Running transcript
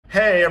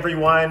Hey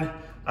everyone,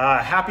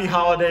 happy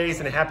holidays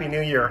and happy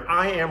new year.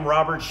 I am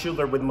Robert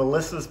Schueller with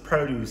Melissa's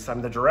Produce.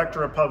 I'm the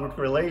Director of Public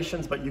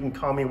Relations, but you can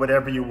call me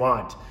whatever you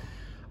want.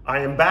 I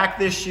am back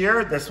this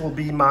year. This will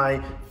be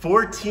my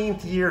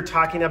 14th year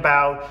talking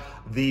about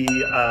the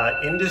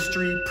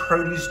industry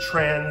produce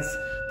trends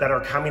that are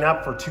coming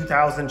up for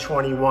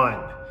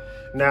 2021.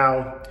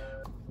 Now,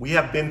 we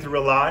have been through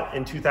a lot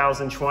in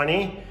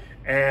 2020,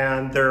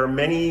 and there are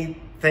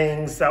many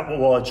things that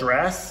we'll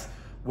address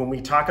when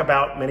we talk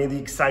about many of the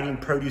exciting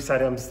produce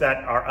items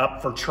that are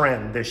up for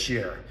trend this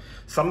year.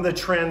 Some of the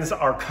trends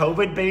are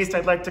COVID-based,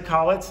 I'd like to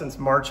call it, since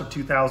March of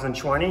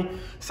 2020.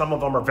 Some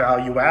of them are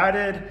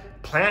value-added,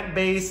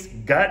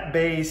 plant-based,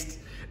 gut-based,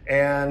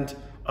 and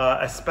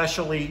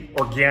especially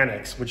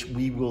organics, which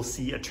we will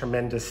see a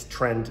tremendous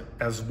trend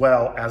as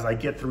well as I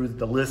get through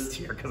the list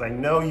here, because I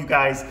know you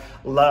guys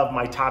love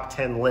my top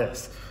 10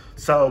 list.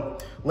 So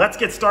let's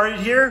get started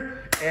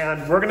here,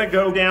 and we're gonna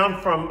go down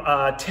from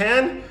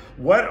 10.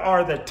 What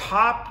are the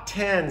top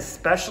 10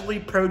 specialty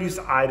produce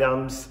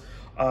items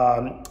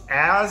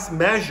as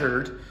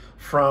measured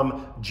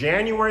from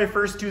January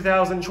 1st,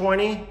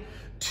 2020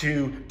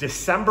 to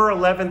December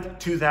 11th,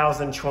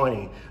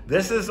 2020.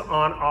 This is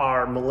on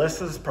our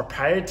Melissa's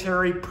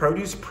proprietary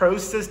Produce Pro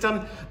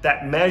system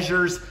that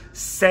measures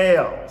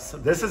sales.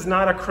 This is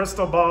not a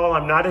crystal ball.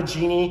 I'm not a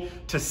genie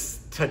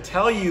to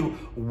tell you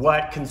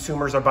what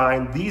consumers are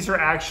buying. These are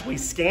actually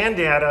scan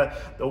data,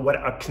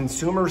 what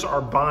consumers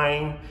are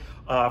buying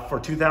for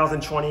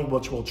 2020,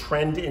 which will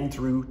trend in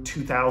through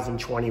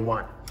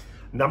 2021.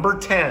 Number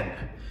 10,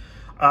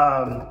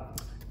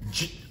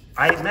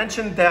 I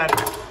mentioned that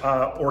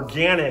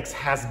organics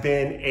has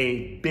been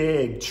a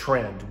big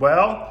trend.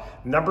 Well,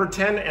 number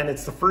 10, and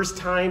it's the first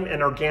time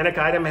an organic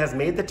item has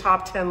made the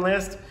top 10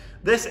 list.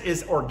 This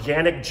is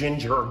organic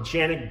ginger.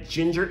 Organic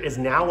ginger is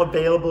now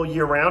available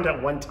year-round.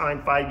 At one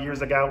time, 5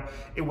 years ago,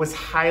 it was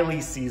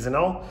highly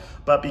seasonal.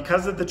 But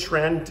because of the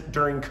trend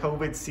during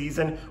COVID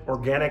season,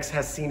 organics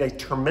has seen a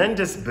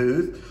tremendous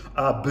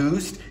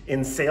boost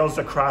in sales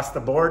across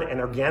the board,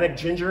 and organic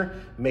ginger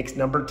makes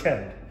number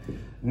 10.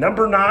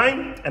 Number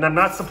 9, and I'm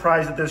not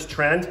surprised at this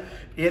trend,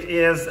 it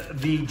is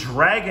the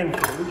dragon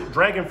fruit.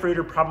 Dragon fruit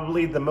are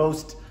probably the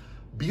most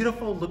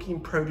beautiful looking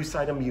produce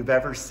item you've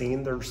ever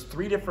seen. There's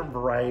 3 different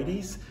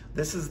varieties.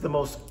 This is the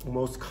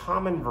most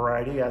common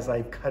variety, as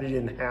I've cut it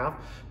in half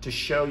to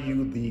show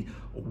you the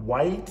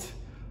white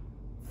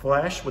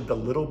flesh with the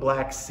little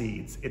black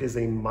seeds. It is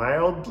a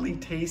mildly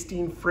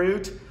tasting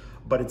fruit,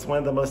 but it's one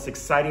of the most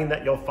exciting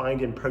that you'll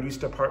find in produce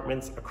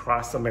departments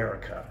across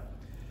America.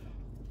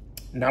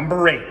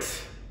 Number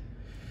 8,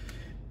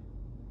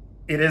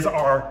 it is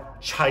our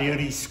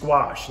chayote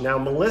squash. Now,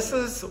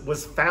 Melissa's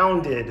was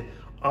founded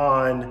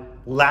on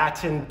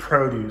Latin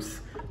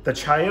produce. The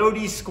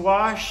chayote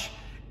squash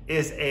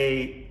is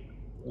a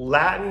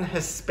Latin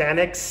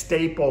Hispanic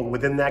staple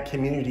within that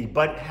community,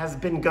 but has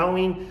been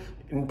going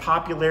in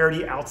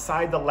popularity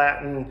outside the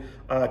Latin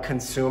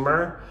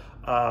consumer,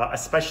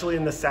 especially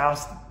in the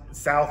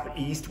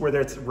southeast, where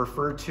it's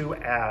referred to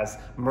as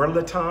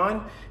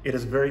mirliton. It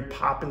is very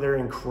popular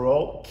in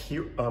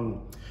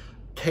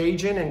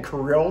Cajun and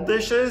Creole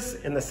dishes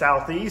in the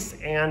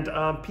southeast, and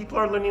people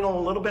are learning a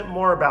little bit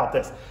more about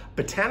this.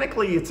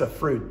 Botanically, it's a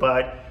fruit,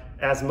 but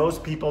as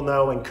most people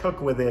know and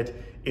cook with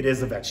it, it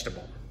is a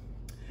vegetable.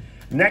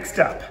 Next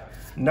up,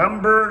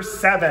 number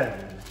 7,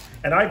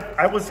 and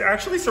I was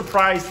actually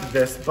surprised at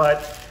this,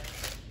 but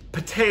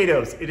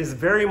potatoes. It is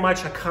very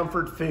much a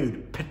comfort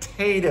food.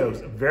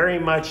 Potatoes, very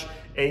much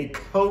a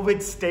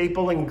COVID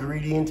staple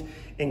ingredient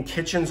in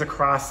kitchens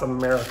across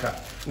America.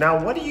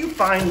 Now, what do you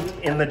find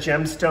in the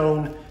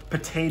Gemstone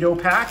potato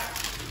pack?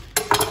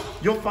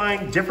 You'll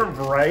find different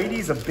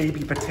varieties of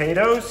baby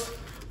potatoes,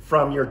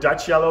 from your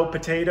Dutch yellow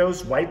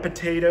potatoes, white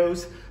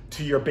potatoes,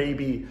 to your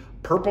baby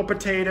purple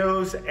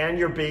potatoes and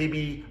your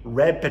baby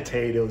red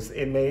potatoes.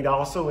 It may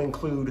also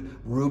include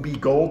ruby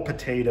gold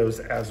potatoes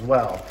as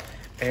well.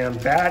 And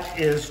that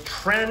is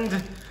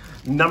trend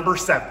number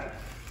 7.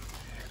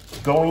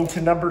 Going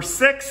to number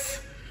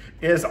 6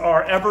 is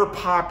our ever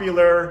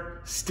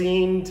popular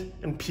steamed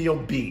and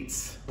peeled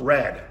beets,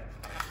 red.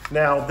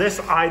 Now, this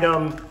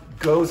item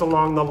goes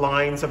along the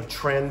lines of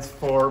trends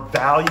for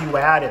value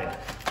added,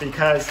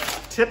 because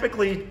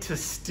typically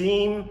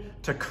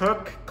to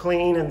cook,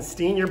 clean, and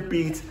steam your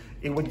beets,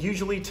 it would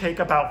usually take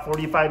about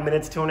 45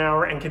 minutes to an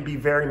hour and can be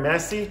very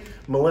messy.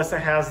 Melissa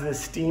has this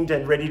steamed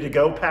and ready to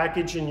go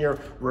package in your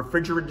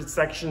refrigerated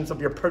sections of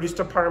your produce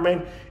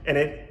department, and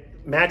it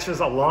matches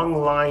a long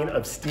line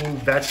of steamed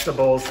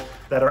vegetables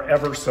that are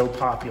ever so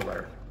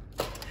popular.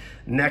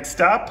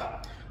 Next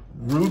up,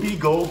 ruby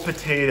gold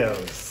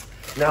potatoes.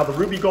 Now, the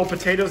ruby gold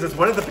potatoes is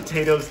one of the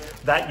potatoes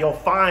that you'll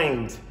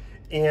find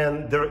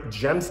in the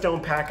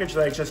Gemstone package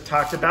that I just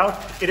talked about.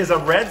 It is a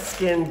red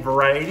skin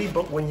variety,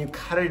 but when you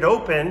cut it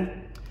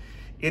open,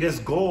 it is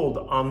gold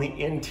on the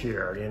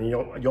interior, and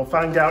you'll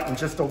find out in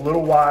just a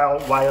little while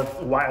why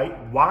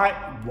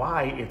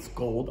it's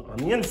gold on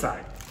the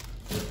inside.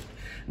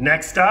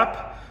 Next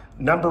up,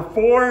 number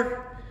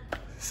 4,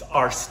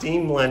 our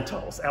steamed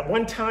lentils. At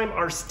one time,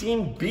 our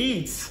steamed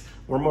beets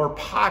were more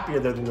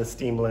popular than the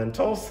steamed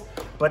lentils,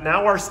 but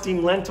now our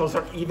steamed lentils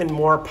are even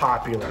more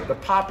popular. The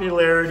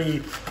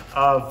popularity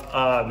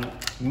of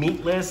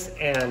meatless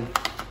and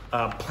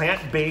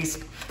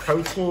plant-based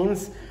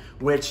proteins,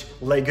 which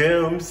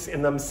legumes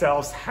in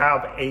themselves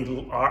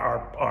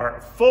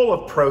are full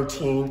of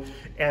protein,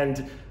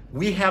 and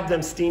we have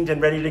them steamed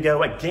and ready to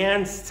go,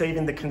 again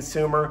saving the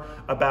consumer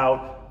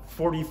about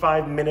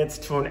 45 minutes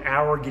to an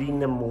hour, getting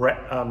them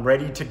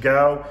ready to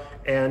go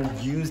and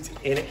used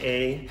in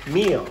a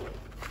meal.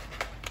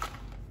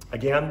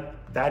 Again,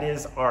 that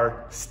is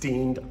our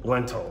steamed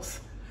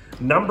lentils.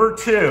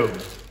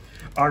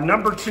 Our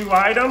number two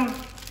item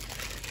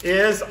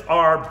is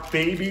our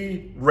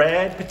baby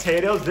red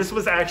potatoes. This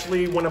was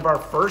actually one of our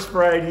first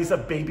varieties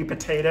of baby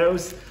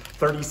potatoes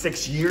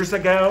 36 years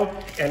ago,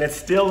 and it's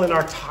still in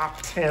our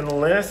top 10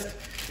 list.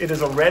 It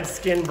is a red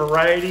skin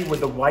variety with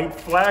the white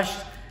flesh,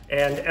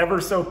 and ever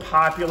so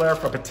popular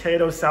for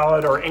potato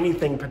salad or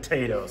anything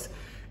potatoes.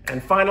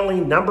 And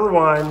finally,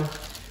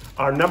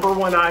 our number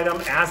one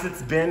item, as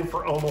it's been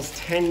for almost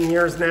 10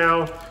 years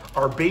now,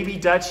 are baby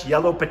Dutch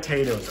yellow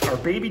potatoes. Our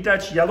baby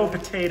Dutch yellow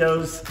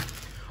potatoes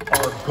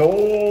are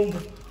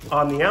gold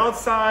on the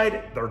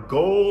outside, they're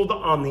gold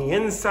on the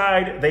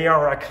inside. They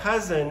are a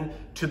cousin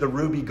to the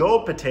ruby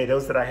gold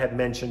potatoes that I had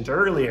mentioned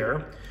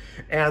earlier.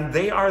 And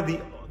they are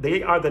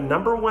the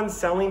number one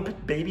selling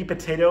baby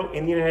potato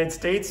in the United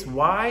States.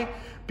 Why?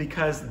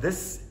 Because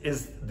this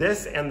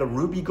and the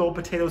ruby gold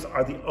potatoes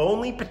are the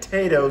only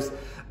potatoes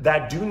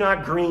that do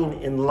not green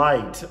in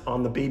light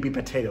on the baby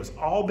potatoes.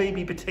 All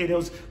baby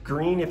potatoes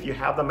green if you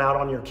have them out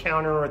on your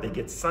counter, or they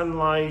get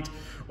sunlight,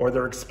 or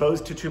they're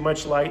exposed to too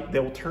much light,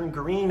 they'll turn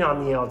green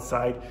on the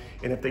outside.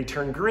 And if they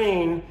turn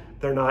green,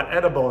 they're not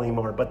edible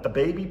anymore. But the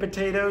baby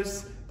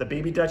potatoes, the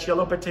baby Dutch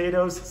yellow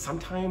potatoes,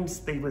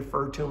 sometimes they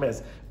refer to them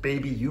as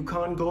baby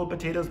Yukon gold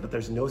potatoes, but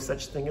there's no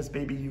such thing as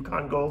baby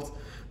Yukon golds.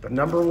 The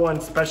number one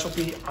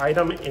specialty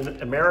item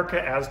in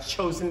America, as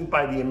chosen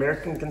by the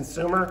American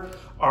consumer,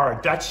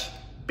 are Dutch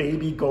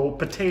baby gold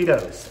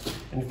potatoes.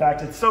 In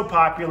fact, it's so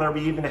popular,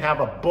 we even have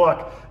a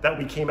book that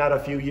we came out a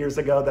few years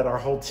ago that our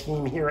whole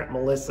team here at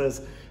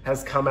Melissa's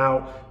has come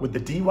out with the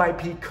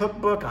DYP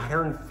cookbook,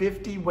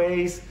 150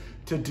 ways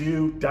to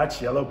do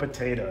Dutch yellow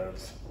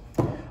potatoes.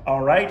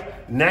 All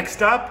right,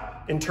 next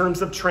up, in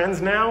terms of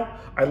trends now,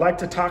 I'd like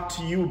to talk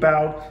to you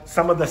about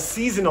some of the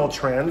seasonal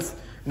trends.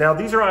 Now,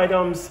 these are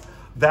items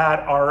that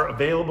are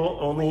available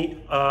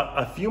only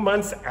a few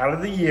months out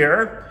of the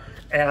year,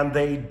 and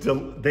they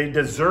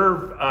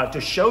deserve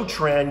to show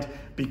trend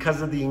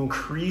because of the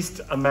increased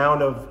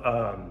amount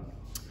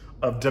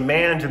of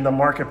demand in the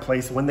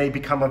marketplace when they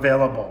become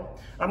available.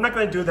 I'm not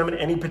going to do them in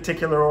any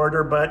particular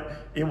order,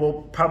 but it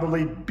will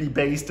probably be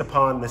based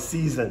upon the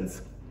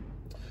seasons.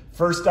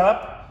 First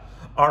up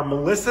are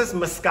Melissa's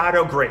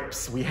Moscato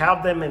grapes. We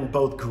have them in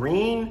both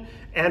green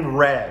and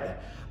red.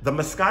 The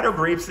Moscato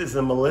grapes is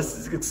a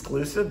Melissa's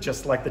exclusive,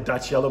 just like the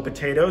Dutch yellow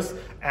potatoes,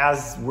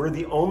 as we're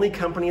the only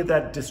company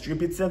that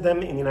distributes them in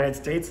the United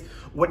States.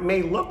 What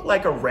may look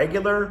like a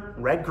regular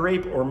red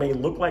grape or may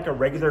look like a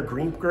regular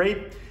green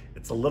grape,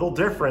 it's a little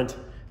different.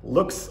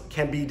 Looks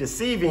can be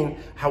deceiving.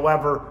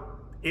 However,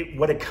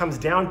 what it comes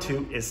down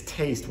to is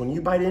taste. When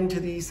you bite into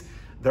these,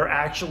 they're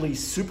actually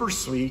super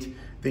sweet.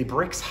 They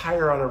Brix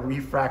higher on a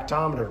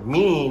refractometer,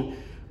 meaning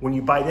when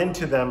you bite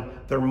into them,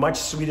 they're much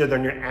sweeter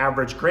than your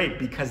average grape,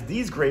 because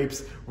these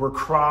grapes were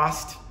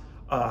crossed,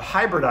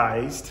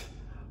 hybridized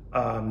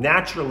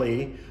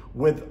naturally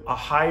with a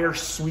higher,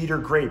 sweeter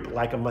grape,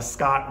 like a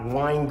Muscat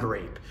wine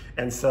grape.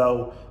 And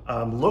so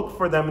look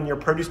for them in your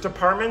produce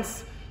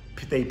departments.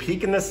 They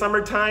peak in the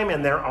summertime,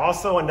 and they're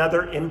also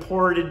another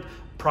imported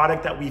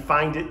product that we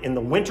find it in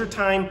the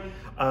wintertime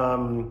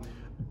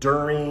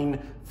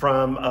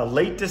from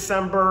late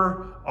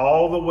December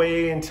all the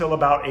way until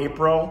about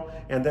April,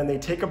 and then they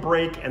take a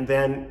break, and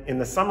then in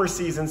the summer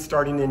season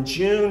starting in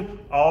June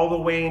all the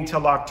way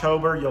until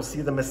October, you'll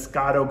see the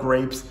Moscato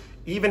grapes.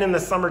 Even in the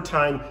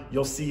summertime,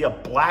 you'll see a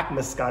black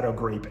Moscato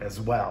grape as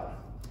well.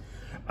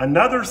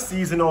 Another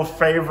seasonal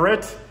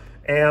favorite,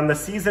 and the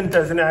season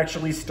doesn't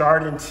actually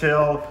start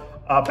until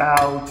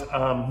about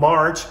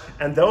March,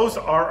 and those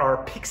are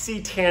our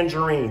Pixie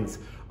tangerines.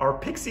 Our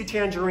Pixie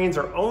tangerines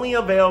are only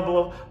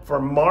available for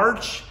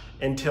March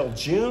until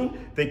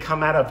June. They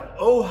come out of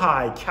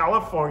Ojai,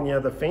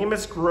 California, the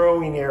famous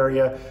growing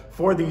area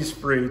for these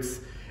fruits,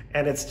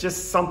 and it's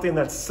just something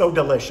that's so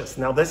delicious.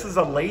 Now, this is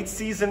a late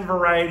season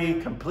variety,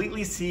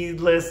 completely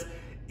seedless,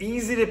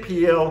 easy to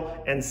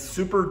peel, and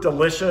super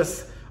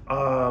delicious.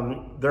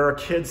 They're a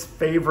kid's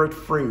favorite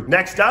fruit.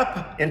 Next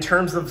up, in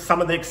terms of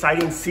some of the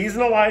exciting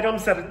seasonal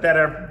items that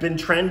have been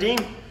trending,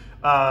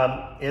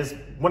 is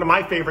one of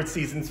my favorite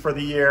seasons for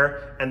the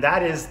year, and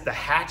that is the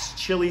Hatch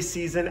chili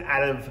season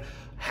out of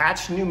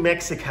Hatch, New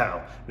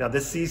Mexico. Now,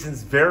 this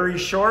season's very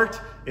short.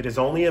 It is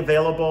only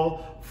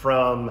available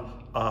from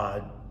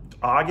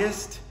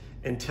August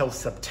until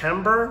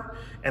September.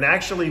 And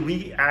actually,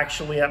 we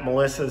at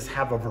Melissa's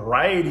have a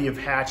variety of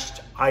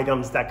hatched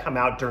items that come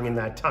out during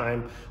that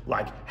time,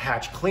 like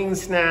hatch clean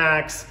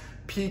snacks,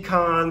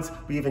 pecans,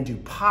 we even do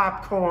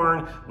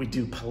popcorn, we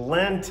do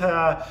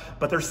polenta,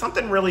 but there's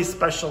something really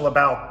special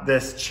about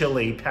this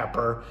chili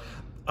pepper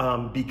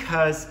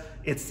because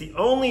it's the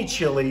only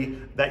chili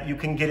that you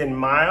can get in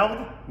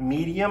mild,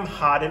 medium,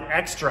 hot, and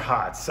extra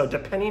hot. So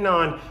depending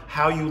on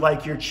how you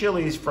like your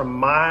chilies from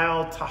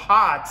mild to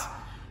hot,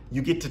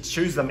 you get to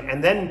choose them.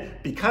 And then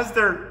because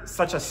they're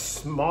such a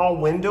small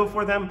window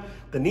for them,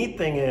 the neat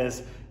thing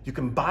is you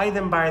can buy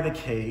them by the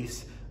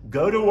case,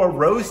 go to a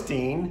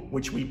roasting,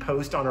 which we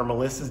post on our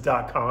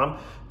melissas.com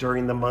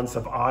during the months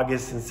of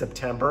August and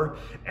September,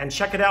 and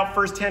check it out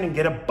firsthand and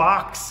get a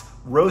box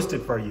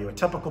roasted for you. A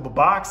typical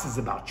box is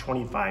about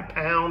 25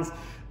 pounds,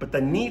 but the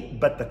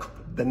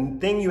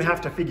thing you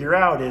have to figure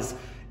out is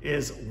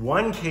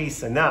one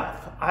case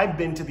enough? I've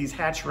been to these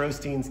hatch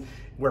roastings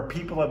where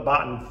people have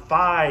bought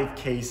 5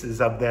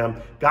 cases of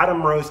them, got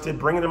them roasted,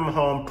 bringing them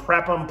home,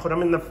 prep them, put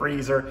them in the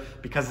freezer,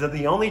 because they're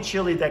the only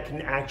chili that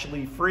can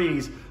actually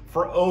freeze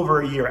for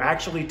over a year,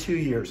 actually 2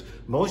 years.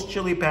 Most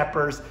chili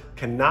peppers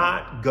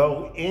cannot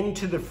go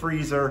into the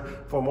freezer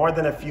for more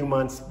than a few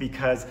months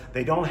because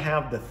they don't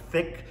have the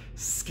thick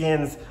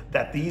skins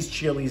that these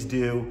chilies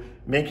do,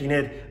 making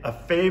it a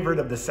favorite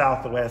of the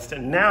Southwest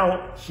and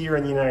now here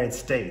in the United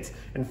States.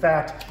 In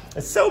fact,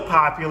 it's so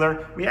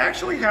popular, we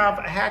actually have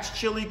a hatch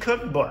chili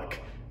cookbook.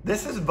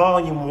 This is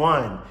volume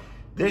 1.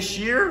 This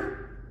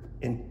year,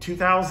 in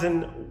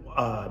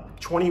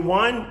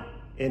 2021,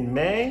 in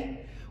May,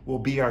 will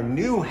be our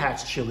new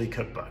hatch chili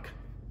cookbook.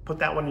 Put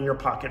that one in your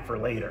pocket for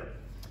later.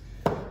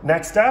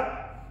 Next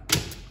up,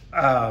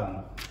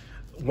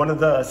 one of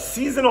the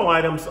seasonal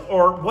items,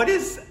 or what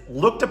is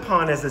looked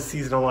upon as a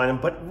seasonal item,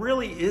 but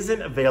really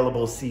isn't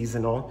available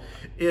seasonal,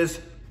 is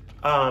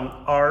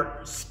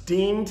our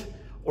steamed,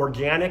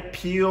 organic,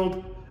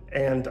 peeled,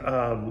 and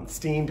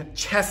steamed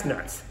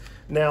chestnuts.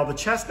 Now, the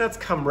chestnuts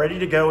come ready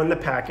to go in the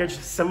package,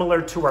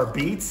 similar to our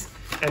beets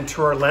and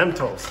to our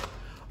lentils.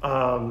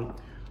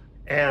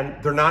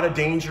 And they're not a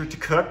danger to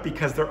cook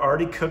because they're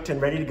already cooked and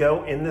ready to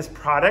go in this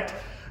product.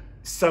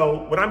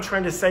 So what I'm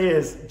trying to say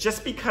is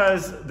just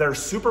because they're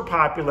super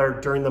popular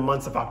during the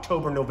months of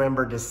October,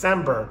 November,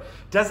 December,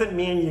 doesn't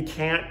mean you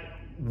can't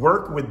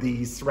work with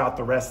these throughout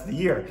the rest of the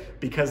year,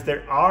 because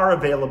they are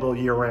available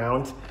year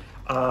round.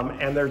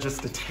 And they're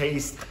just a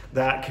taste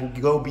that can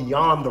go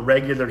beyond the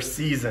regular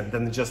season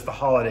than just the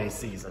holiday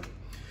season.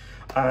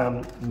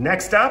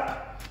 Next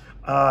up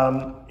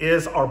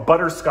is our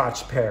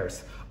butterscotch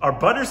pears. Our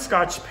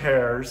butterscotch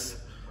pears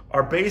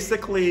are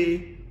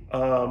basically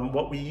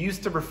what we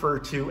used to refer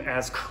to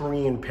as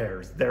Korean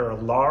pears. They're a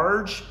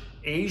large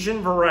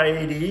Asian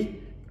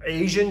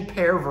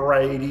pear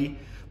variety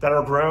that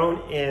are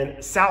grown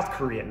in South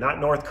Korea, not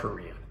North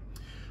Korea.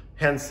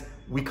 Hence,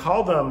 we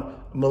call them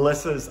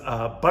Melissa's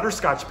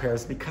butterscotch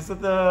pears because of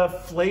the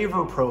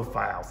flavor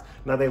profiles.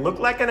 Now, they look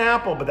like an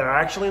apple, but they're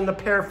actually in the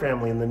pear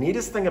family. And the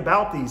neatest thing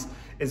about these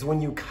is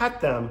when you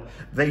cut them,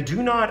 they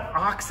do not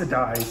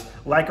oxidize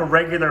like a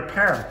regular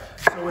pear.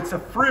 So it's a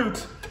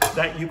fruit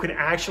that you can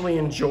actually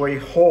enjoy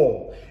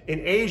whole. In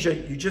Asia,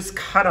 you just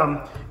cut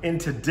them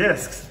into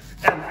discs,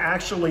 and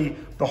actually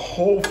the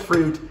whole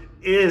fruit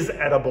is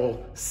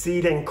edible,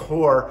 seed and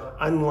core,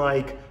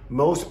 unlike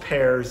most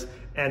pears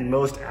and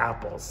most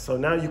apples. So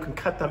now you can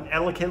cut them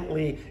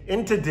elegantly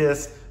into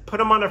discs, put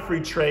them on a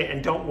fruit tray,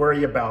 and don't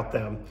worry about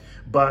them.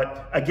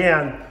 But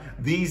again,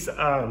 these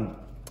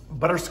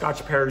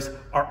butterscotch pears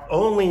are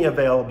only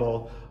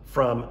available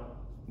from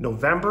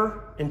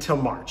November until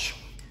March.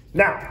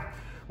 Now,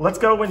 let's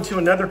go into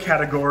another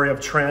category of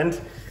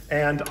trend,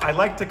 and I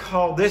like to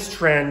call this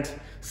trend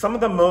some of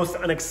the most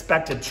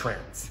unexpected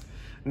trends.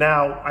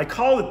 Now, I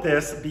call it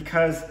this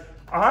because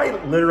I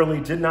literally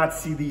did not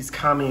see these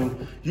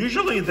coming.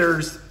 Usually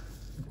there's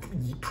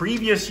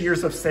previous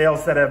years of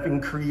sales that have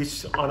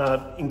increased on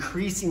an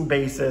increasing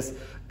basis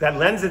that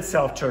lends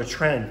itself to a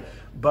trend.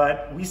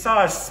 But we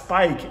saw a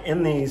spike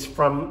in these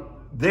from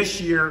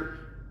this year,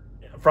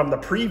 from the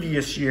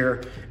previous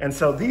year. And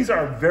so these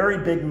are very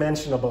big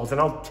mentionables. And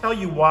I'll tell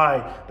you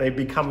why they've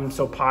become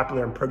so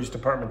popular in produce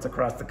departments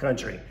across the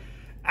country.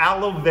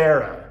 Aloe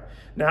vera.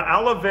 Now,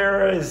 aloe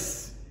vera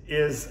is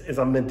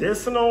a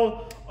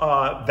medicinal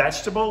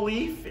vegetable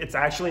leaf. It's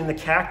actually in the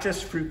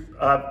cactus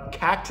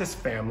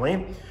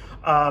family.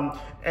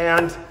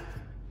 And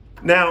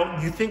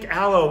now you think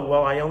aloe,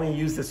 well, I only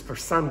use this for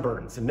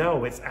sunburns.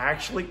 No, it's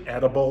actually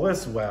edible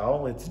as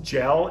well. It's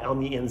gel on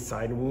the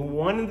inside. And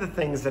one of the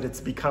things that it's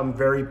become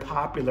very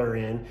popular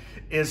in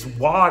is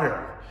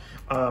water,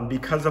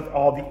 because of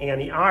all the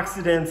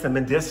antioxidants and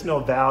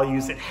medicinal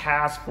values it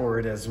has for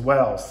it as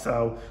well.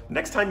 So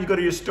next time you go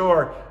to your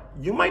store,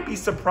 you might be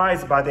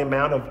surprised by the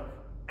amount of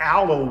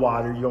aloe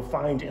water you'll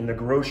find in the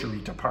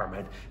grocery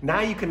department.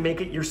 Now you can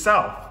make it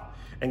yourself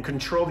and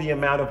control the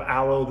amount of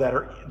aloe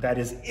that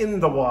is in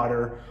the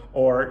water,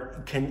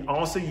 or can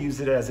also use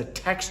it as a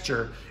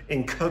texture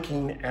in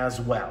cooking as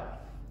well.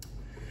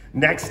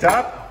 Next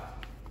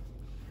up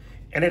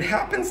And it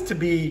happens to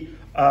be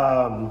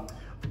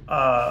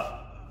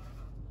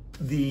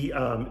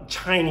the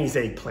Chinese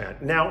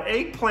eggplant. Now,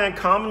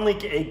 commonly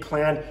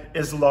eggplant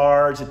is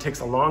large. It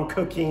takes a long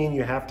cooking.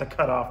 You have to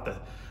cut off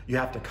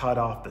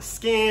the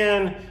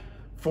skin.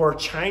 For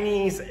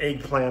Chinese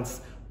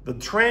eggplants, the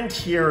trend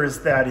here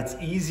is that it's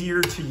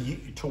easier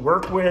to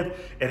work with.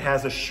 It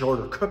has a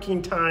shorter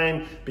cooking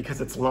time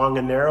because it's long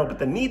and narrow. But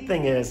the neat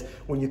thing is,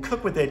 when you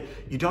cook with it,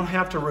 you don't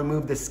have to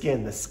remove the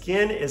skin. The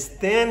skin is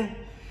thin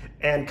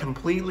and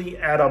completely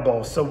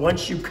edible. So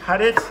once you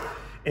cut it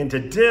into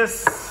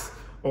discs,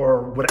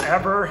 or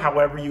whatever,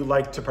 however you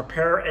like to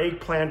prepare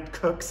eggplant,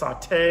 cook,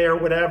 saute, or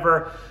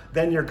whatever,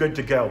 then you're good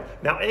to go.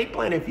 Now,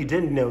 eggplant, if you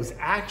didn't know, is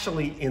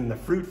actually in the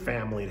fruit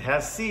family. It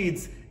has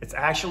seeds. It's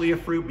actually a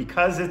fruit.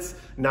 Because it's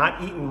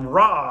not eaten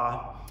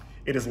raw,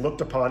 it is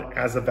looked upon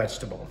as a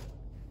vegetable.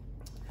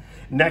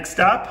 Next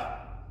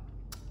up,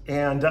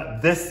 and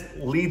this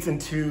leads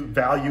into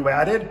value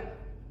added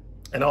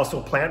and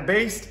also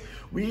plant-based.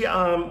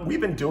 We've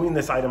been doing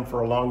this item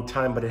for a long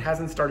time, but it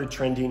hasn't started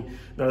trending.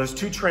 Now, there's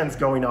two trends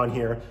going on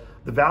here: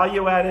 the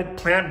value-added,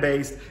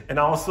 plant-based, and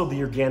also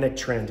the organic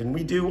trend. And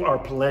we do our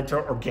polenta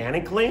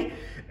organically,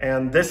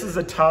 and this is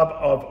a tub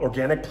of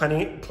organic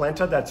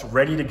polenta that's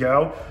ready to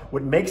go.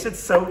 What makes it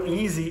so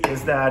easy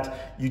is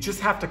that you just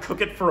have to cook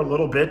it for a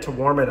little bit to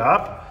warm it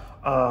up,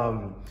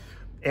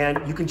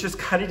 and you can just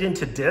cut it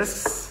into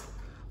discs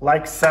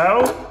like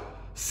so,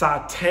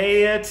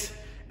 saute it,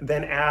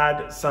 then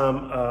add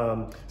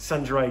some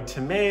sun-dried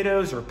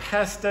tomatoes or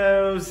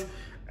pestos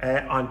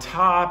on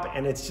top,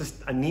 and it's just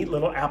a neat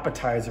little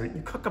appetizer.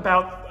 You cook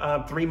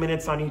about 3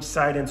 minutes on each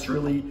side, and it's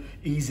really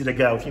easy to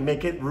go. If you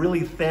make it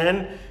really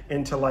thin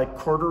into like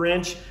 1/4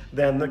 inch,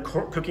 then the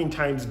cooking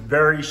time's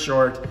very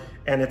short,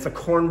 and it's a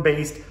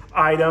corn-based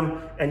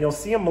item. And you'll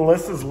see in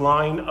Melissa's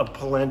line of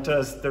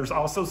polentas, there's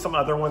also some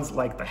other ones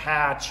like the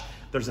Hatch.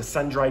 There's a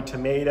sun-dried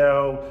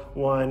tomato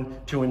one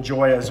to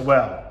enjoy as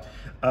well.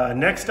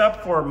 Next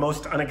up, for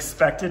most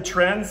unexpected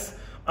trends,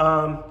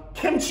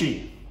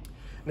 kimchi.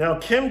 Now,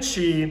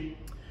 kimchi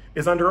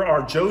is under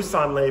our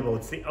Joseon label.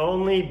 It's the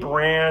only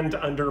brand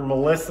under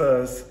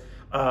Melissa's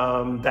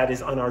that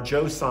is on our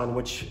Joseon,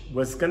 which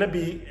was gonna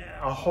be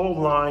a whole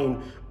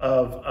line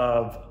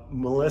of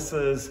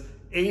Melissa's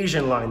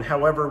Asian line.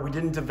 However, we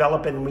didn't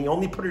develop it, and we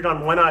only put it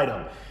on one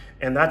item,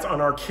 and that's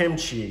on our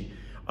kimchi.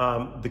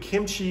 The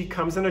kimchi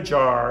comes in a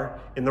jar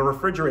in the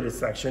refrigerated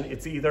section.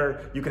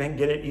 You can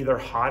get it either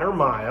hot or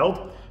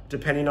mild,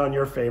 depending on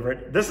your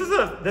favorite. This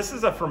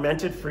is a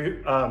fermented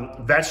fruit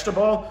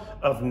vegetable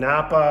of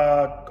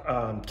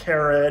napa,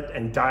 carrot,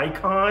 and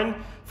daikon,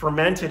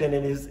 fermented, and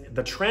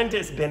the trend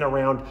has been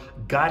around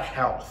gut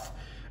health.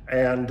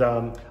 And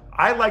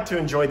I like to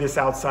enjoy this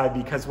outside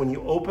because when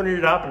you open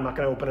it up, I'm not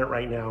going to open it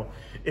right now,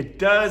 it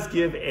does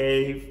give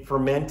a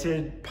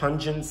fermented,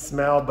 pungent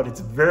smell, but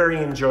it's very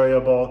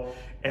enjoyable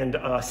and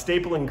a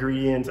staple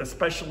ingredient,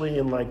 especially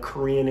in like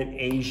Korean and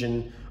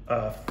Asian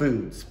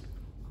foods.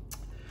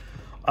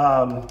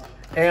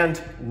 And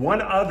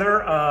one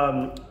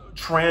other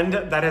trend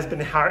that has been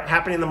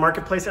happening in the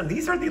marketplace, and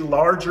these are the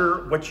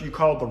larger, what you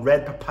call the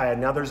red papaya.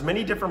 Now, there's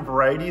many different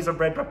varieties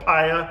of red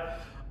papaya,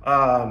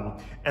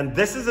 and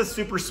this is a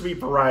super sweet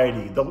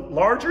variety. The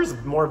larger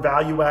is more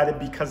value added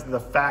because of the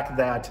fact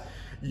that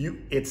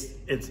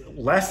it's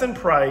less in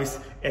price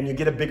and you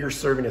get a bigger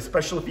serving,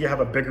 especially if you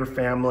have a bigger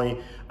family.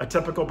 A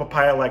typical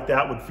papaya like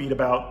that would feed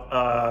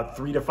about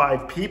 3 to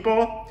 5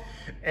 people.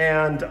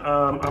 And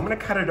I'm gonna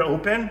cut it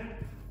open.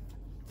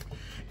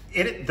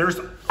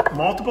 There's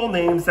multiple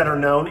names that are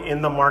known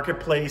in the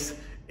marketplace.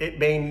 It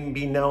may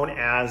be known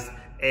as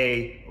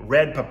a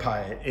red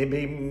papaya. It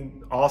may be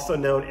also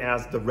known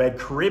as the red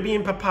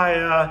Caribbean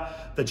papaya,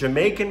 the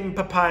Jamaican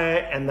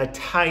papaya, and the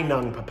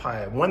Tainan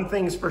papaya. One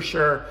thing's for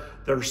sure,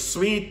 they're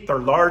sweet, they're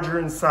larger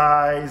in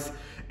size,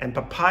 and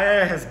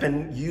papaya has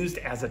been used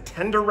as a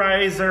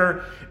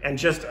tenderizer and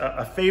just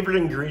a favorite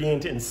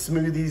ingredient in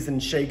smoothies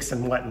and shakes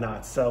and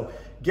whatnot. So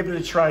give it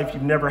a try if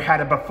you've never had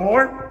it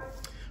before.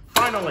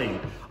 Finally,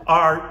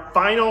 our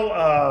final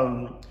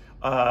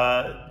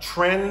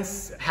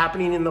trends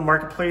happening in the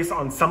marketplace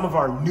on some of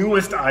our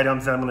newest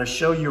items that I'm going to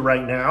show you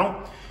right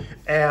now.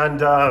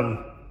 And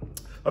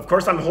of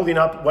course, I'm holding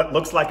up what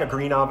looks like a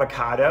green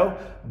avocado.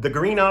 The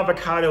green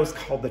avocado is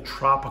called the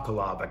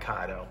tropical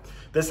avocado.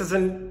 This is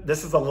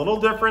a little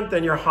different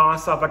than your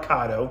Hass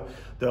avocado.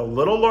 They're a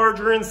little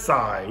larger in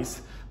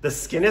size. The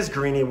skin is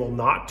green. It will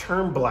not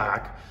turn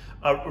black.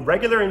 A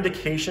regular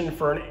indication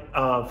for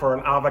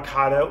an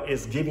avocado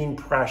is giving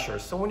pressure.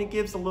 So when it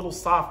gives a little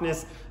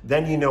softness,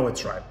 then you know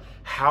it's right.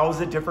 How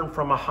is it different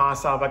from a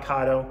Hass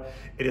avocado?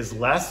 It is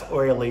less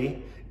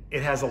oily.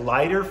 It has a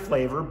lighter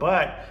flavor,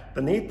 but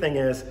the neat thing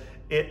is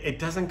it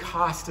doesn't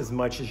cost as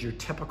much as your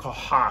typical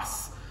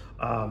Hass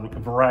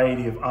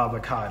variety of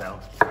avocado.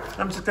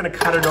 I'm just gonna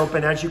cut it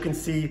open. As you can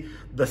see,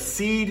 the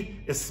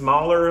seed is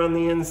smaller on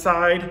the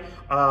inside.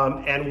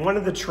 And one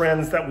of the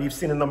trends that we've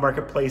seen in the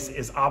marketplace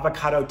is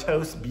avocado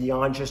toast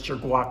beyond just your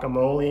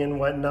guacamole and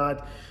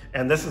whatnot.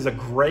 And this is a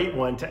great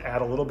one to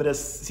add a little bit of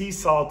sea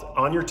salt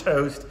on your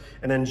toast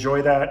and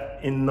enjoy that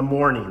in the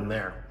morning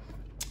there.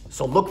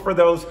 So look for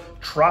those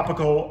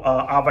tropical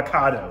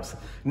avocados.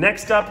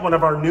 Next up, one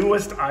of our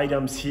newest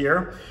items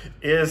here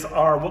is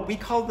our, what we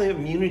call the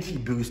immunity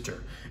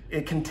booster.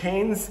 It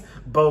contains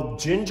both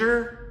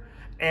ginger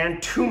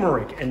and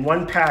turmeric in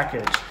one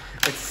package.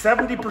 It's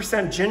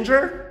 70%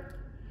 ginger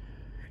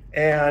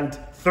and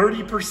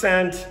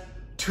 30%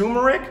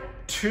 turmeric,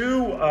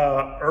 two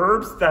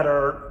herbs that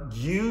are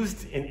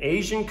used in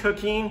Asian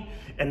cooking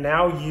and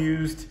now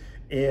used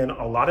in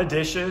a lot of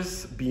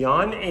dishes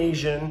beyond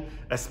Asian,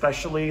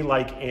 especially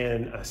like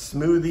in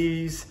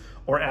smoothies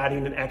or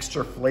adding an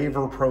extra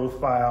flavor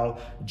profile.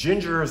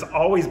 Ginger has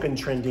always been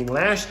trending.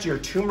 Last year,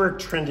 turmeric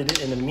trended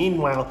in the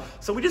meanwhile,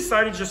 so we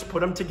decided to just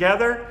put them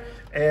together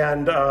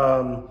and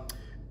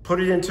put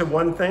it into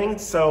one thing.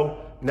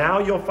 So now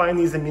you'll find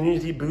these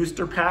immunity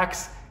booster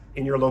packs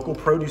in your local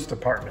produce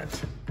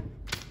department.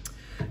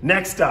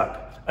 Next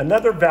up,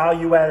 another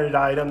value-added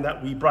item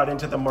that we brought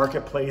into the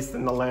marketplace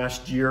in the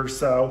last year or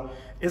so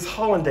is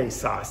hollandaise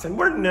sauce. And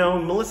we're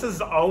known, Melissa's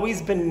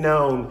always been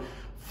known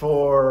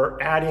for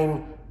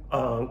adding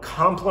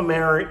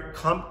complementary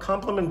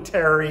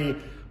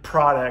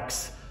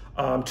products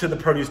to the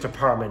produce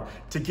department.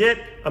 To get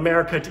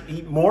America to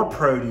eat more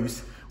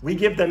produce, we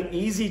give them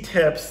easy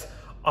tips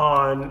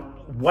on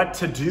what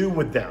to do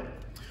with them.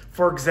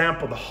 For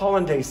example, the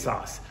hollandaise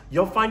sauce.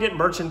 You'll find it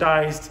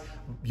merchandised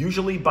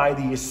usually by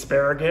the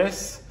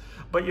asparagus,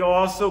 but you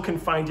also can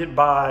find it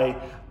by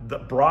the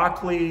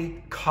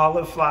broccoli,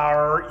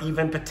 cauliflower,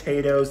 even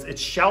potatoes.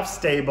 It's shelf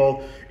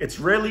stable. It's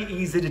really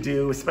easy to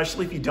do,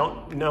 especially if you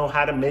don't know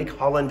how to make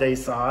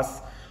hollandaise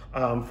sauce.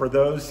 For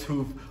those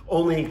who've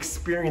only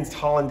experienced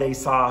hollandaise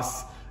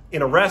sauce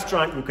in a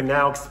restaurant, you can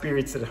now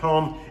experience it at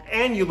home,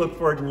 and you look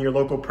for it in your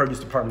local produce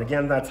department.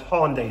 Again, that's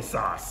hollandaise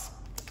sauce.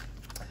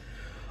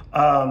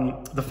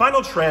 The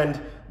final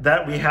trend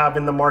that we have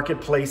in the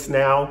marketplace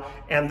now,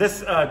 and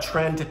this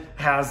trend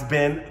has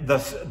been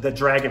the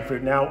dragon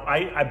fruit. Now,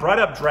 I brought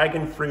up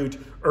dragon fruit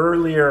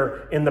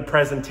earlier in the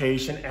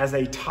presentation as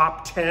a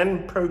top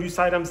 10 produce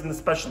items in the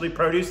specialty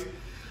produce,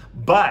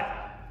 but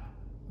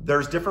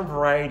there's different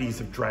varieties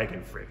of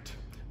dragon fruit.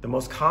 The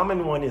most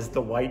common one is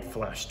the white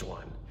fleshed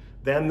one.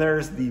 Then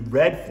there's the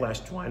red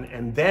fleshed one,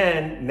 and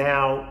then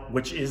now,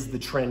 which is the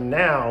trend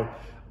now,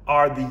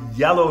 are the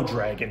yellow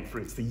dragon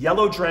fruits. The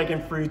yellow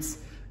dragon fruits,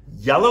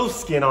 yellow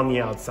skin on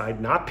the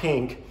outside, not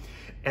pink,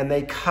 and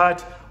they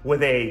cut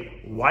with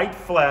a white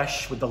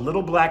flesh with the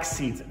little black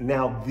seeds.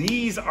 Now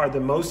these are the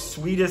most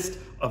sweetest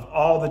of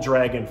all the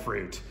dragon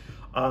fruit,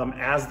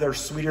 as they're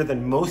sweeter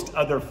than most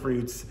other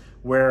fruits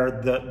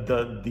where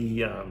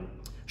the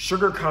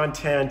sugar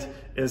content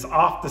is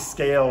off the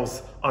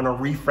scales on a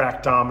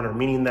refractometer,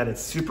 meaning that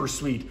it's super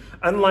sweet,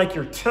 unlike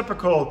your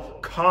typical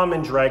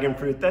common dragon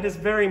fruit that is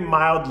very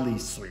mildly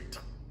sweet.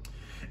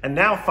 And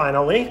now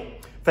finally,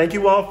 thank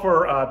you all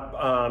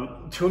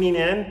for tuning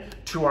in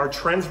to our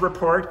trends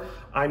report.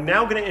 I'm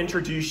now going to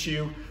introduce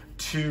you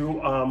to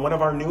one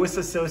of our newest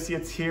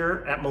associates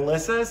here at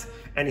Melissa's,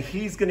 and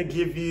he's going to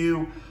give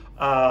you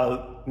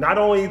not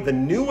only the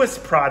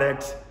newest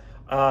product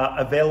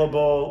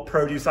available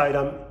produce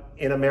item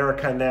in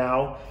America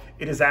now,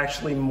 it is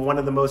actually one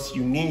of the most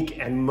unique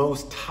and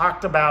most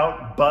talked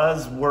about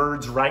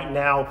buzzwords right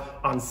now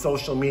on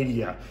social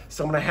media.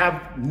 So I'm going to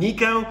have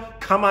Nikko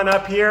come on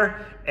up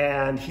here,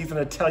 and he's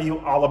going to tell you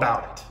all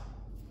about it.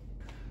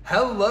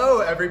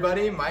 Hello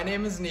everybody, my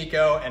name is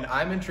Nikko and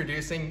I'm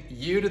introducing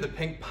you to the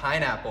pink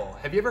pineapple.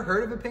 Have you ever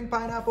heard of a pink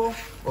pineapple?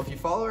 Well, if you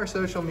follow our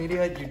social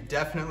media, you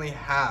definitely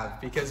have,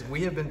 because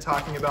we have been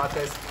talking about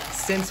this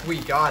since we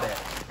got it.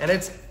 And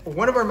it's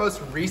one of our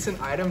most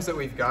recent items that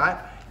we've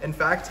got. In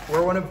fact,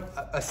 we're one of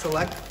a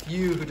select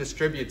few who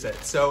distributes it.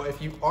 So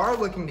if you are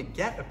looking to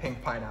get a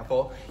pink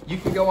pineapple, you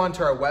can go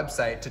onto our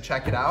website to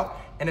check it out,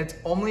 and it's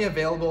only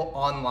available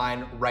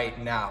online right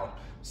now.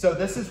 So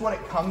this is what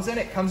it comes in.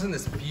 It comes in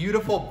this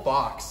beautiful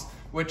box,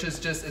 which is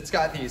just, it's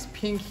got these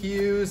pink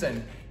hues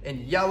and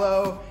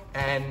yellow.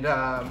 And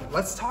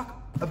let's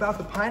talk about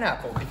the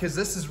pineapple, because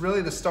this is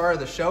really the star of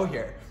the show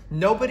here.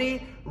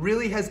 Nobody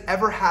really has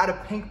ever had a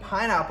pink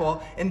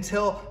pineapple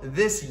until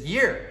this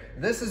year.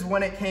 This is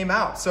when it came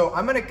out. So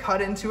I'm gonna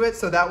cut into it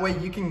so that way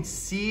you can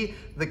see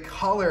the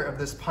color of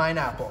this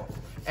pineapple.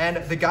 And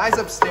the guys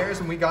upstairs,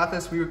 when we got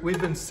this, we've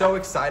been so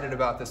excited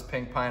about this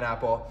pink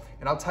pineapple,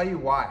 and I'll tell you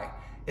why.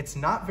 It's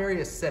not very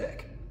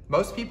acidic.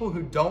 Most people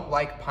who don't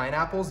like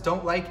pineapples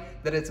don't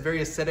like that it's very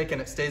acidic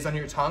and it stays on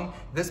your tongue.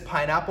 This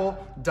pineapple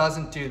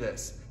doesn't do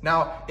this.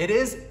 Now, it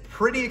is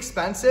pretty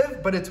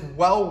expensive, but it's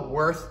well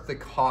worth the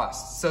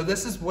cost. So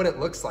this is what it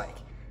looks like.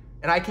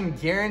 And I can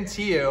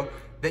guarantee you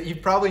that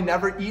you've probably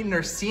never eaten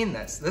or seen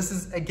this. This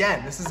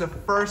is a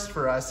first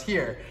for us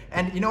here.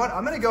 And you know what?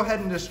 I'm gonna go ahead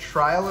and just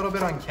try a little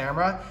bit on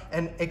camera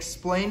and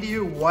explain to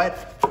you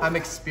what I'm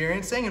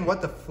experiencing and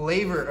what the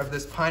flavor of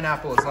this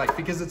pineapple is like,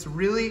 because it's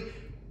really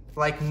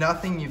like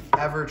nothing you've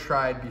ever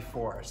tried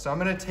before. So I'm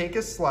gonna take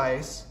a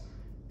slice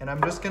and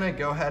I'm just gonna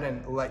go ahead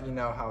and let you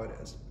know how it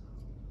is.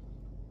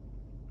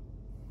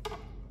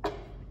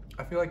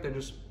 I feel like they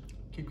just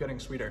keep getting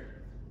sweeter.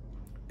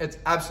 It's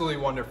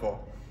absolutely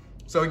wonderful.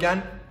 So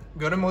again,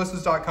 go to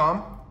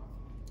melissas.com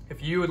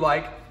if you would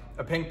like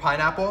a pink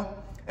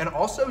pineapple. And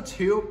also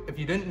too, if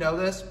you didn't know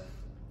this,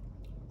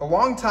 a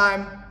long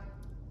time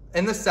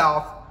in the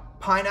South,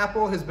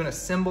 pineapple has been a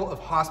symbol of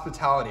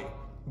hospitality.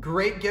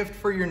 Great gift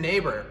for your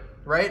neighbor,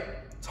 right?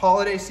 It's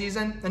holiday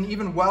season, and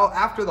even well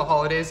after the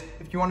holidays,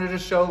 if you wanted to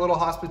show a little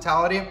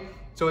hospitality,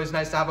 it's always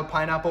nice to have a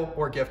pineapple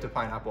or gift a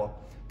pineapple.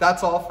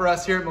 That's all for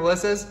us here at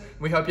Melissa's.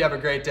 We hope you have a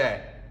great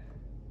day.